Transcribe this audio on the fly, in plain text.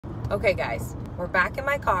Okay guys, we're back in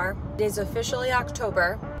my car. It is officially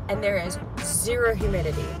October and there is zero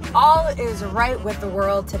humidity. All is right with the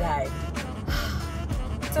world today.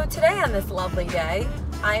 So today on this lovely day,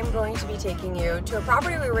 I'm going to be taking you to a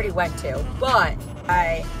property we already went to, but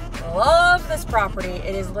I love this property.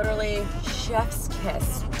 It is literally chef's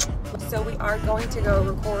kiss. So we are going to go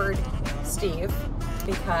record Steve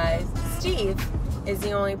because Steve is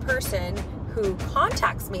the only person who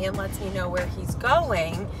contacts me and lets me know where he's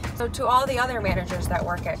going. So to all the other managers that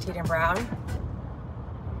work at Tate & Brown.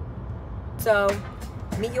 So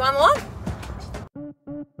meet you on the lawn.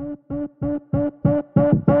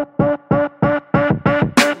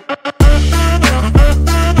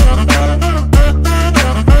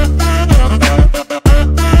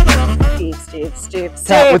 Steve.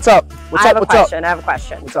 Pat, what's up? I have a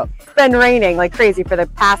question. What's up? It's been raining like crazy for the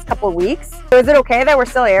past couple of weeks. So is it okay that we're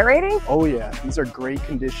still aerating? Oh yeah, these are great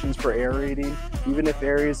conditions for aerating. Even if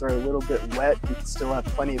areas are a little bit wet, we can still have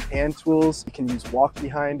plenty of hand tools. We can use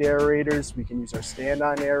walk-behind aerators. We can use our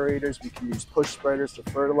stand-on aerators. We can use push spreaders to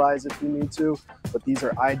fertilize if we need to. But these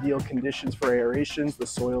are ideal conditions for aerations. The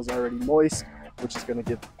soil's already moist, which is going to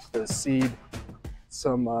give the seed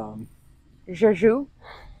some Juju.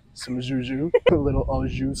 some juju, a little au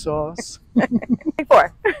jus sauce.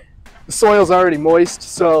 Four. The soil's already moist,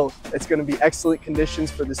 so it's going to be excellent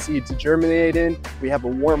conditions for the seed to germinate in. We have a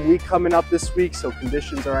warm week coming up this week, so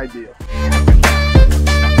conditions are ideal.